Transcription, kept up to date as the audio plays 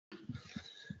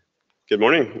Good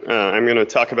morning. I'm going to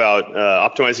talk about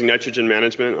optimizing nitrogen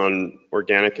management on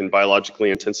organic and biologically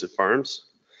intensive farms.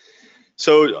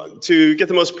 So to get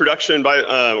the most production,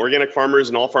 organic farmers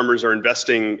and all farmers are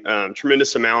investing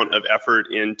tremendous amount of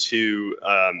effort into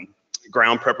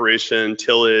ground preparation,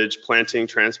 tillage, planting,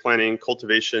 transplanting,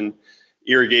 cultivation,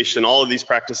 irrigation. All of these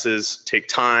practices take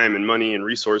time and money and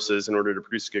resources in order to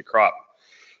produce a good crop.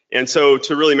 And so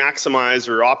to really maximize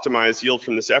or optimize yield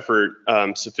from this effort,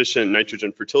 sufficient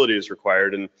nitrogen fertility is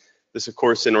required. And this, of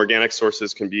course, in organic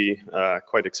sources can be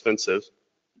quite expensive.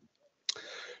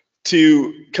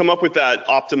 To come up with that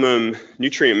optimum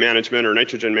nutrient management or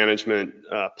nitrogen management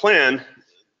plan,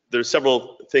 there's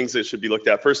several things that should be looked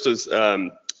at. First is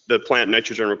the plant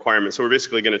nitrogen requirement. So we're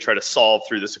basically going to try to solve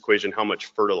through this equation how much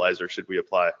fertilizer should we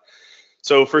apply.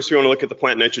 So first we want to look at the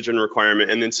plant nitrogen requirement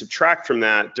and then subtract from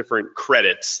that different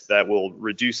credits that will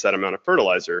reduce that amount of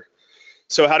fertilizer.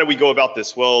 So how do we go about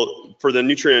this? Well, for the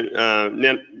nutrient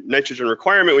nitrogen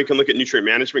requirement, we can look at nutrient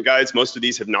management guides. Most of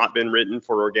these have not been written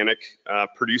for organic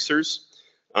producers.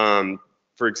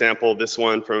 For example, this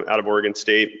one from out of Oregon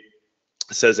State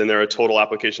says in there a total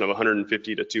application of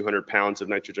 150 to 200 pounds of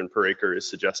nitrogen per acre is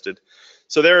suggested.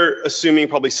 So they're assuming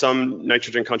probably some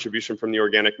nitrogen contribution from the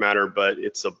organic matter, but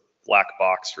it's a black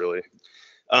box really.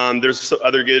 There's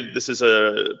other good, this is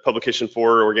a publication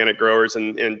for organic growers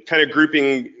and kind of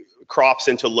grouping crops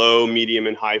into low, medium,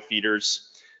 and high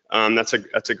feeders. That's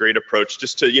a great approach.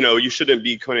 Just to, you shouldn't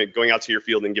be kind of going out to your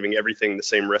field and giving everything the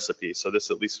same recipe. So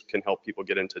this at least can help people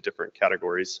get into different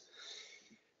categories.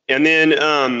 And then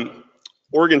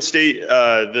Oregon State,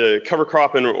 the cover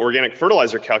crop and organic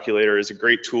fertilizer calculator is a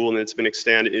great tool, and it's been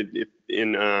expanded.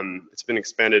 It's been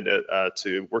expanded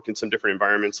to work in some different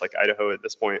environments like Idaho at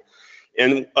this point.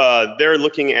 And they're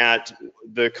looking at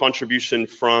the contribution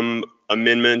from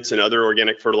amendments and other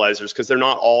organic fertilizers because they're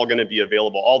not all going to be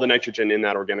available. All the nitrogen in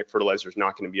that organic fertilizer is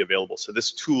not going to be available. So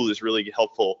this tool is really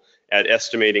helpful at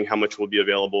estimating how much will be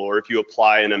available, or if you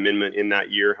apply an amendment in that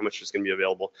year, how much is going to be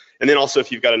available. And then also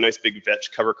if you've got a nice big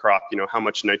vetch cover crop, how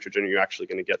much nitrogen are you actually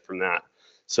going to get from that.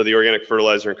 So the organic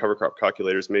fertilizer and cover crop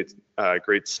calculators made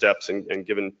great steps and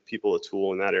given people a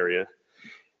tool in that area.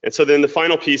 And so then the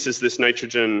final piece is this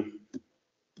nitrogen,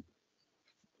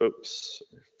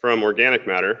 from organic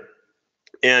matter.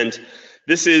 And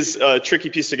this is a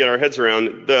tricky piece to get our heads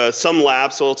around. Some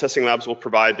labs, soil testing labs, will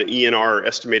provide the ENR,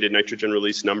 estimated nitrogen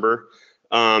release number.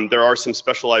 There are some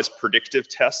specialized predictive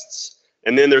tests.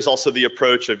 And then there's also the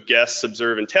approach of guess,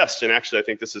 observe, and test. And actually, I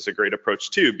think this is a great approach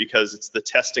too, because it's the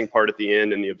testing part at the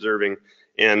end and the observing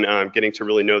and getting to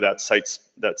really know that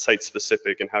site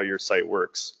specific and how your site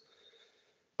works.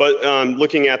 But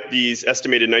looking at these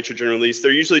estimated nitrogen release,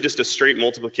 they're usually just a straight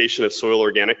multiplication of soil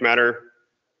organic matter.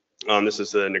 This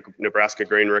is the Nebraska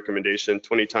grain recommendation,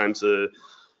 20 times the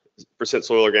percent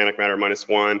soil organic matter minus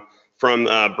 1. From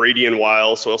Brady and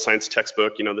Weil soil science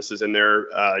textbook, this is in there.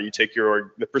 You take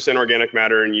the percent organic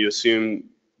matter and you assume,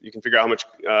 you can figure out how much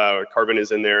carbon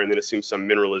is in there and then assume some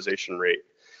mineralization rate.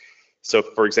 So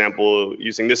for example,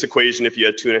 using this equation, if you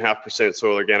had 2.5%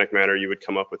 soil organic matter, you would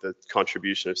come up with a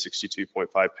contribution of 62.5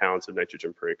 pounds of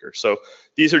nitrogen per acre. So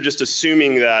these are just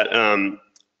assuming that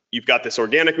you've got this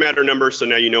organic matter number, so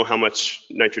now you know how much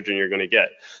nitrogen you're going to get.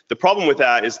 The problem with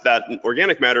that is that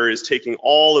organic matter is taking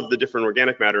all of the different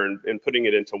organic matter and putting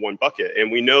it into one bucket.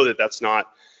 And we know that that's not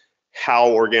how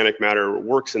organic matter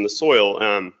works in the soil.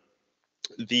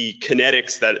 The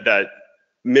kinetics, that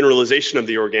mineralization of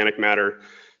the organic matter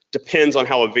depends on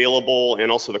how available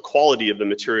and also the quality of the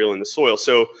material in the soil.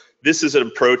 So this is an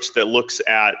approach that looks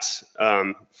at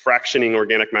fractioning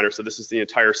organic matter. So this is the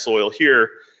entire soil here.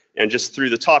 And just through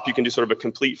the top, you can do sort of a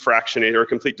complete fractionate or a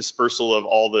complete dispersal of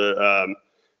all the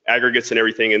aggregates and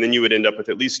everything. And then you would end up with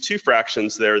at least 2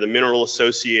 fractions there, the mineral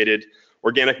associated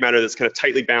organic matter that's kind of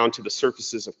tightly bound to the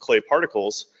surfaces of clay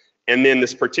particles, and then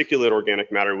this particulate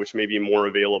organic matter, which may be more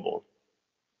available.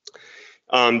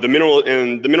 The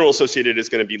mineral associated is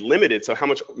going to be limited. So how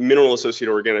much mineral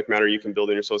associated organic matter you can build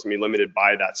in your soil is going to be limited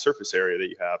by that surface area that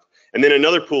you have. And then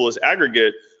another pool is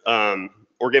aggregate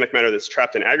organic matter that's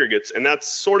trapped in aggregates, and that's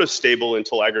sort of stable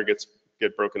until aggregates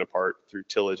get broken apart through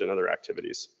tillage and other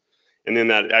activities. And then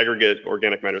that aggregate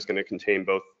organic matter is going to contain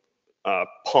both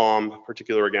POM,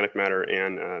 particular organic matter,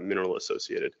 and mineral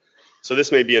associated. So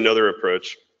this may be another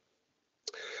approach.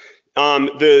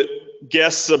 The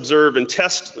guess, observe, and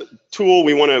test tool,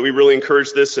 we really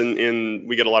encourage this, and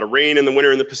we get a lot of rain in the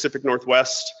winter in the Pacific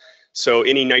Northwest. So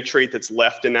any nitrate that's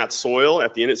left in that soil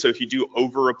at the end, so if you do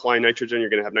over apply nitrogen, you're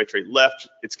going to have nitrate left,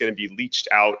 it's going to be leached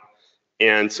out.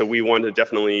 And so we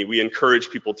encourage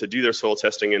people to do their soil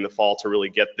testing in the fall to really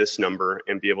get this number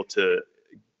and be able to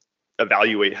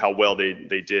evaluate how well they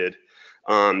did.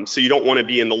 So you don't want to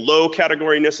be in the low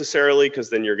category necessarily, because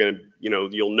then you're going to,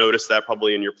 you'll notice that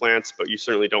probably in your plants, but you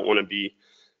certainly don't want to be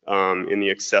in the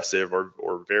excessive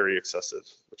or very excessive,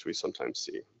 which we sometimes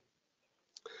see.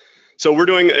 So we're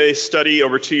doing a study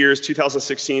over 2 years,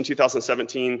 2016,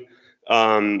 2017.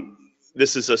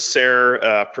 This is a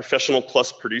SARE Professional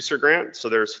Plus Producer Grant. So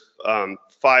there's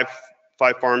five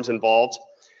farms involved,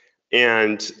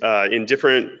 and in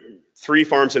 3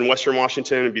 farms in Western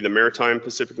Washington, it'd be the Maritime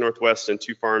Pacific Northwest, and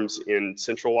 2 farms in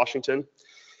Central Washington.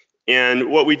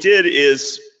 And what we did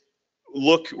is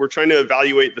we're trying to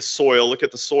evaluate the soil, look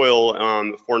at the soil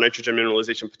for nitrogen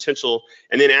mineralization potential,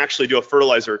 and then actually do a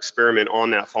fertilizer experiment on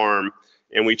that farm.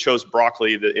 And we chose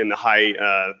broccoli in the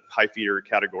high feeder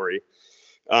category.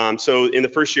 So in the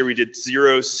first year, we did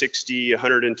 0, 60,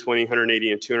 120,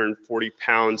 180, and 240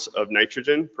 pounds of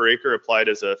nitrogen per acre applied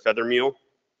as a feather meal.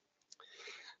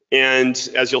 And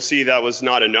as you'll see, that was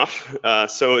not enough.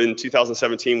 So in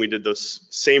 2017, we did those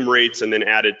same rates and then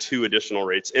added 2 additional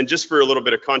rates. And just for a little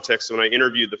bit of context, when I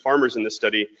interviewed the farmers in this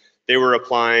study, they were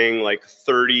applying like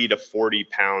 30 to 40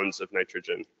 pounds of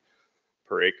nitrogen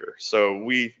per acre. So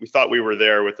we thought we were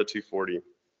there with the 240.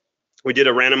 We did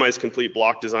a randomized complete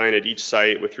block design at each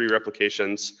site with 3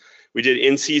 replications. We did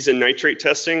in-season nitrate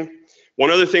testing.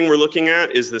 One other thing we're looking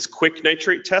at is this quick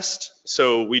nitrate test.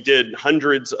 So we did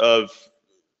hundreds of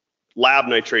lab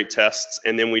nitrate tests,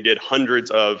 and then we did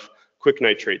hundreds of quick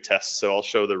nitrate tests. So I'll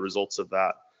show the results of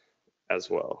that as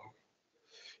well.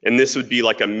 And this would be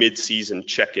like a mid-season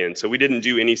check-in. So we didn't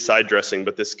do any side dressing,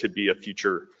 but this could be a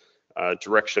future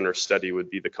direction or study, would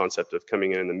be the concept of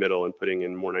coming in the middle and putting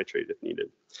in more nitrate if needed.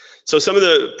 So some of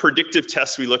the predictive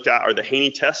tests we looked at are the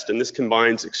Haney test, and this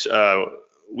combines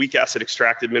weak acid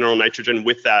extracted mineral nitrogen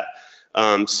with that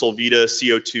Solvita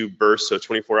CO2 burst, so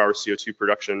 24-hour CO2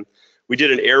 production. We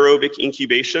did an aerobic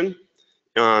incubation.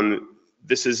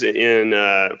 This is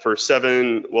for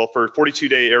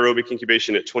 42-day aerobic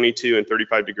incubation at 22 and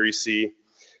 35 degrees C.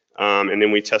 And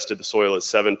then we tested the soil at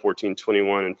 7, 14,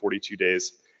 21, and 42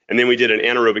 days. And then we did an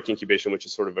anaerobic incubation, which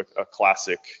is sort of a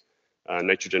classic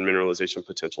nitrogen mineralization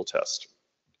potential test.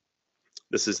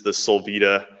 This is the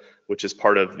Solvita, which is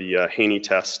part of the Haney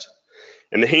test.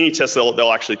 And the Haney test,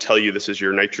 they'll actually tell you this is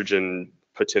your nitrogen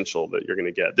potential that you're going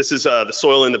to get. This is the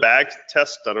soil in the bag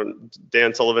test.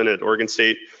 Dan Sullivan at Oregon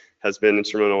State has been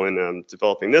instrumental in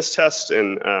developing this test,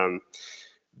 and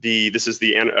this is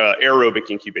the aerobic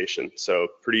incubation. So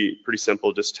pretty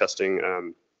simple, just testing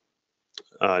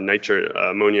nitrate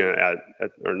ammonia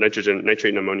or nitrate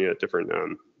and ammonia at different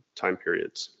time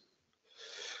periods.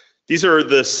 These are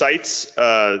the sites.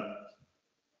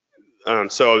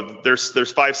 So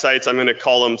there's 5 sites. I'm going to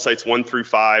call them sites 1 through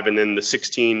 5, and then the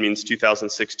 16 means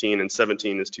 2016, and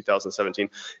 17 is 2017.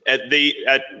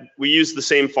 We use the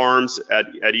same farms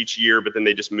at each year, but then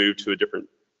they just moved to a different,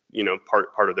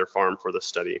 part of their farm for the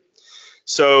study.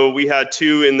 So we had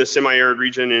 2 in the semi-arid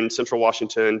region in Central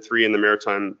Washington, 3 in the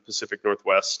Maritime Pacific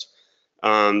Northwest.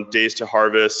 Days to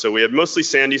harvest. So we had mostly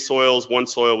sandy soils. 1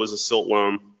 soil was a silt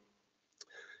loam.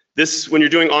 When you're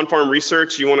doing on-farm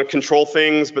research, you want to control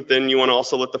things, but then you want to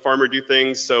also let the farmer do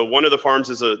things. So one of the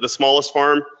farms is the smallest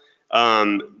farm.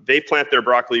 They plant their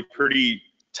broccoli pretty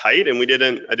tight, and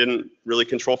I didn't really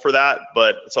control for that.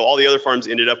 But so all the other farms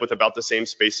ended up with about the same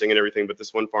spacing and everything, but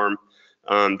this one farm,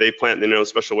 they plant in a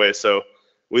special way. So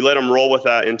we let them roll with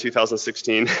that in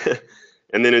 2016.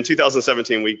 And then in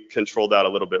 2017, we controlled that a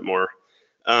little bit more.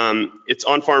 It's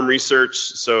on-farm research,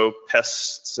 so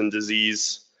pests and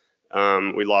disease.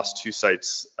 We lost 2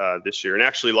 sites this year, and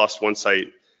actually lost 1 site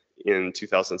in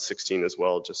 2016 as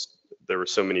well. Just there were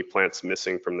so many plants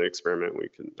missing from the experiment, we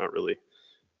could not really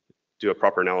do a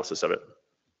proper analysis of it.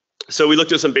 So we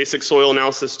looked at some basic soil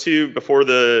analysis too before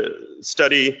the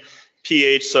study.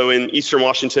 pH, so in Eastern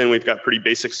Washington, we've got pretty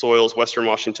basic soils. Western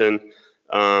Washington,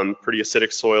 pretty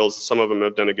acidic soils. Some of them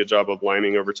have done a good job of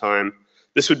liming over time.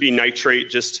 This would be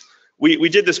nitrate. We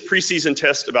did this preseason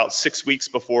test about 6 weeks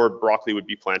before broccoli would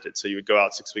be planted. So you would go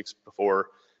out 6 weeks before,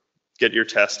 get your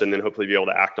test, and then hopefully be able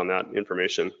to act on that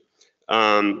information.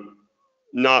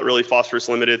 Not really phosphorus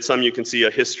limited. Some you can see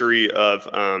a history of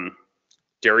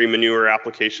dairy manure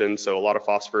application, so a lot of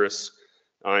phosphorus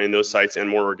in those sites and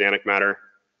more organic matter.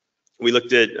 We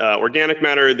looked at organic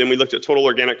matter, then we looked at total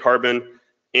organic carbon,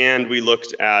 and we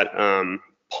looked at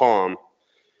palm.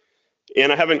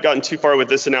 And I haven't gotten too far with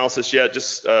this analysis yet,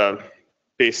 just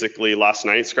basically last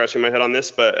night scratching my head on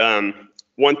this, but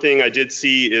one thing I did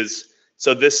see is,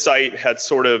 so this site had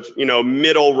sort of,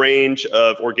 middle range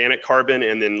of organic carbon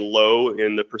and then low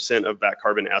in the percent of that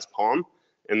carbon as palm.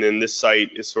 And then this site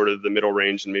is sort of the middle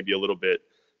range and maybe a little bit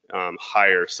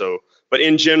higher. So But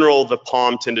in general, the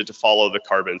palm tended to follow the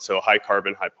carbon, so high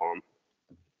carbon, high palm.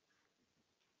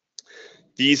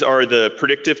 These are the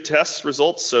predictive test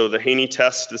results. So the Haney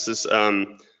test, this is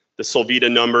the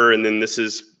Solvita number, and then this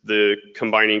is the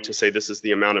combining to say this is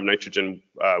the amount of nitrogen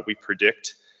we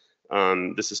predict.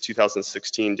 This is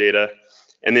 2016 data.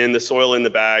 And then the soil in the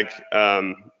bag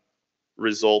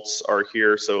results are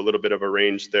here, so a little bit of a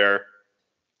range there.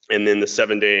 And then the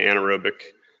 7-day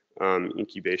anaerobic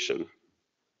incubation.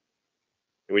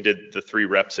 And we did the 3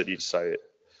 reps at each site.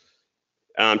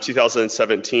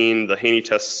 2017, the Haney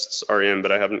tests are in,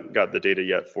 but I haven't got the data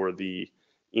yet for the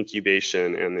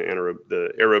incubation and the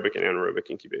aerobic and anaerobic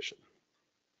incubation.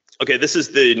 Okay, this is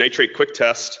the nitrate quick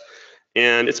test,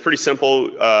 and it's pretty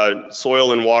simple.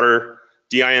 Soil and water,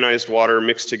 deionized water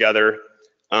mixed together.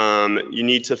 You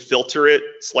need to filter it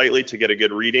slightly to get a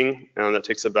good reading. That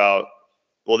takes about,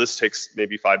 well, this takes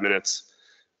maybe 5 minutes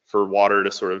for water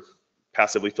to sort of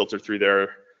passively filter through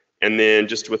there. And then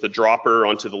just with a dropper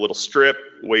onto the little strip,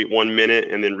 wait 1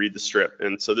 minute and then read the strip.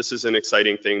 And so this is an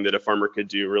exciting thing that a farmer could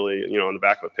do really, you know, on the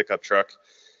back of a pickup truck,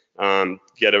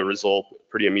 get a result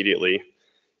pretty immediately.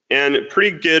 And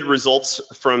pretty good results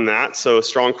from that, so a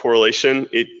strong correlation.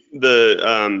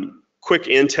 The quick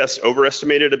in test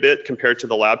overestimated a bit compared to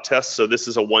the lab test, so this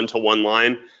is a 1-to-1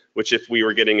 line, which if we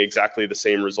were getting exactly the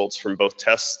same results from both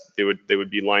tests, they would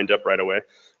be lined up right away,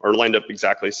 or lined up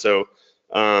exactly. So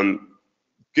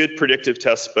good predictive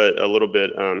tests, but a little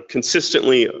bit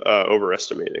consistently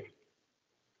overestimating.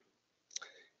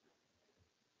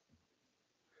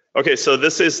 Okay, so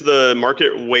this is the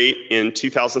market weight in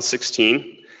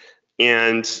 2016.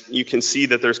 And you can see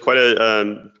that there's quite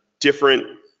a different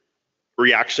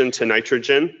reaction to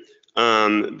nitrogen.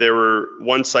 There were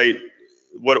one site,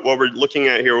 what we're looking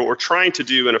at here, what we're trying to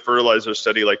do in a fertilizer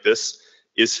study like this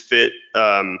is fit,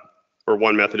 or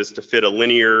one method is to fit a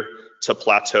linear to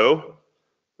plateau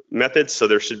method. So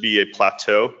there should be a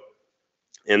plateau.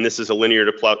 And this is a linear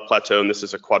to plateau, and this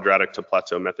is a quadratic to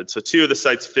plateau method. So 2 of the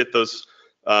sites fit those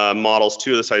models,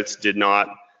 2 of the sites did not.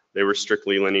 They were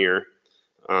strictly linear.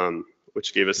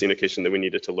 Which gave us the indication that we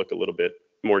needed to look a little bit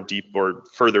more deep or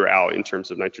further out in terms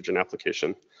of nitrogen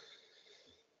application.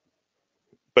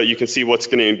 But you can see what's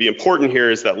going to be important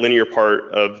here is that linear part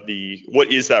of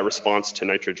what is that response to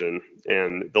nitrogen?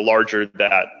 And the larger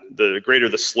that, the greater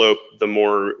the slope, the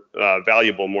more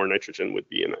valuable more nitrogen would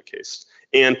be in that case.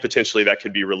 And potentially that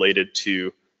could be related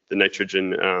to the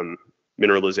nitrogen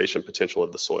mineralization potential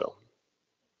of the soil.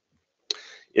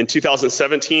 In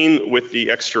 2017, with the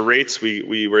extra rates,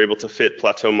 we were able to fit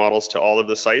plateau models to all of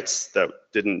the sites that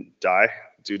didn't die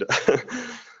due to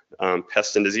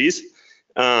pest and disease.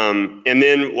 And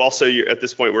then also at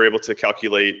this point, we're able to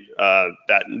calculate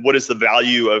what is the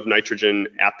value of nitrogen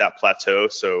at that plateau.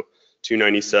 So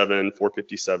 297,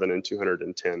 457, and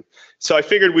 210. So I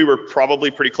figured we were probably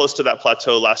pretty close to that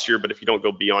plateau last year, but if you don't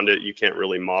go beyond it, you can't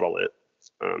really model it.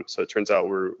 So it turns out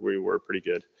we were pretty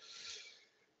good.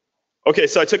 Okay,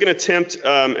 so I took an attempt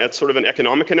at sort of an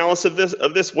economic analysis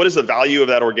of this. What is the value of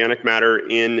that organic matter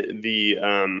in the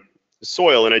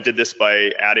soil? And I did this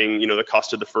by adding, you know, the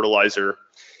cost of the fertilizer.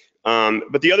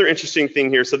 But the other interesting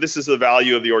thing here, so this is the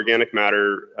value of the organic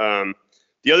matter.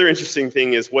 The other interesting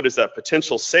thing is what is that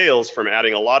potential sales from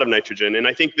adding a lot of nitrogen? And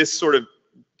I think this sort of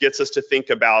gets us to think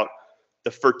about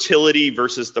the fertility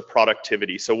versus the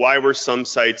productivity. So why were some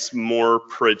sites more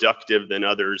productive than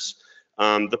others?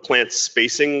 The plant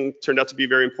spacing turned out to be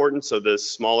very important. So the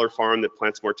smaller farm that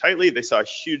plants more tightly, they saw a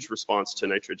huge response to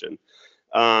nitrogen.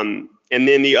 And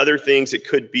then the other things, it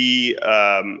could be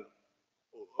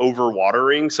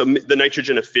overwatering. So the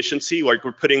nitrogen efficiency, like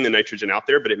we're putting the nitrogen out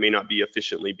there, but it may not be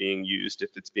efficiently being used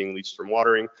if it's being leached from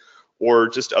watering, or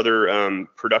just other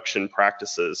production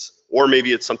practices. Or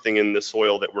maybe it's something in the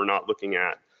soil that we're not looking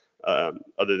at.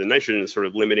 Other than nitrogen, is sort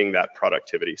of limiting that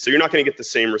productivity. So you're not going to get the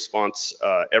same response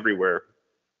everywhere,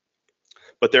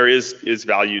 but there is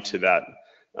value to that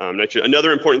nitrogen.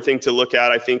 Another important thing to look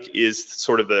at, I think, is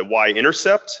sort of the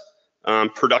y-intercept,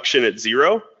 production at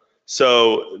 0.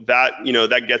 So that, you know,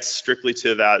 that gets strictly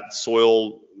to that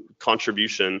soil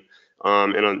contribution,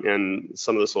 and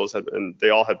some of the soils had, and they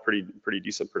all had pretty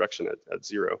decent production at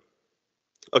 0.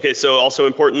 Okay, so also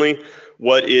importantly,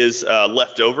 what is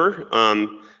left over?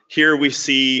 Here we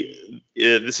see,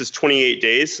 this is 28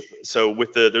 days. So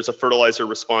with there's a fertilizer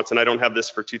response, and I don't have this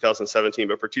for 2017,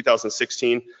 but for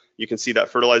 2016, you can see that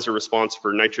fertilizer response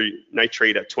for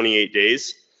nitrate at 28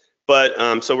 days.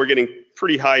 But so we're getting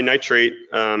pretty high nitrate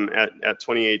at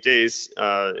 28 days,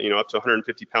 you know, up to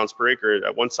 150 pounds per acre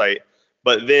at one site.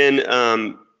 But then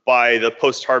by the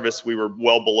post-harvest, we were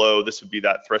well below. This would be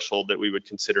that threshold that we would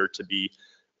consider to be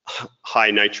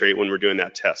high nitrate when we're doing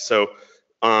that test. So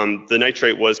the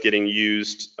nitrate was getting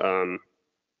used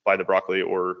by the broccoli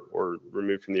or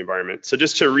removed from the environment. So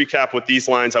just to recap with these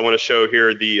lines, I want to show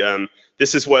here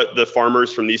this is what the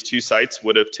farmers from these 2 sites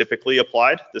would have typically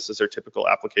applied. This is their typical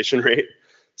application rate.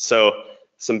 So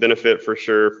some benefit for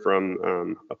sure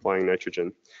from applying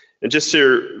nitrogen. And just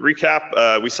to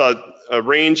recap, we saw a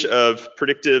range of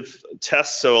predictive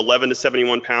tests, so 11 to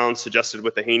 71 pounds suggested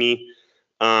with the Haney,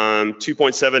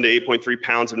 2.7 to 8.3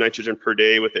 pounds of nitrogen per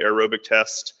day with the aerobic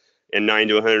test, and 9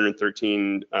 to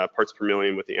 113 parts per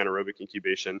million with the anaerobic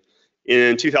incubation.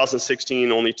 In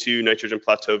 2016, only 2 nitrogen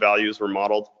plateau values were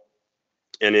modeled.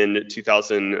 And in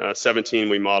 2017,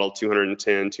 we modeled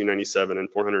 210, 297, and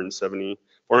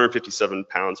 457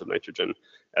 pounds of nitrogen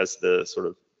as the sort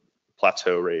of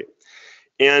plateau rate.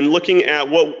 And looking at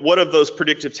what of those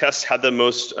predictive tests had the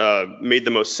most, made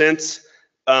the most sense,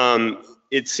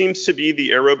 it seems to be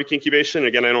the aerobic incubation.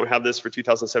 Again, I don't have this for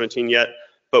 2017 yet,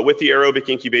 but with the aerobic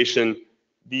incubation,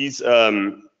 these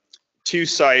 2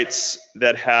 sites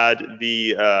that had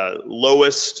the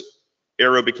lowest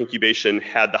aerobic incubation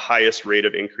had the highest rate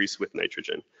of increase with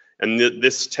nitrogen. And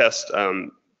this test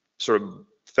sort of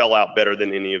fell out better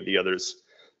than any of the others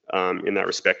in that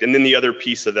respect. And then the other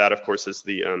piece of that, of course, is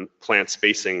the plant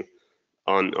spacing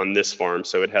on this farm.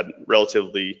 So it had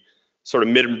relatively sort of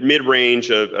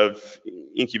mid-range of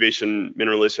incubation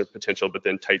mineralization potential, but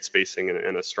then tight spacing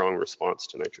and a strong response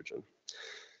to nitrogen.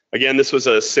 Again, this was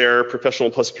a SARE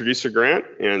Professional Plus Producer grant,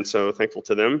 and so thankful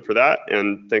to them for that.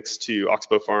 And thanks to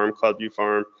Oxbow Farm, Cloudview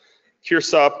Farm,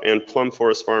 Kearsop, and Plum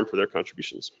Forest Farm for their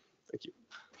contributions. Thank you.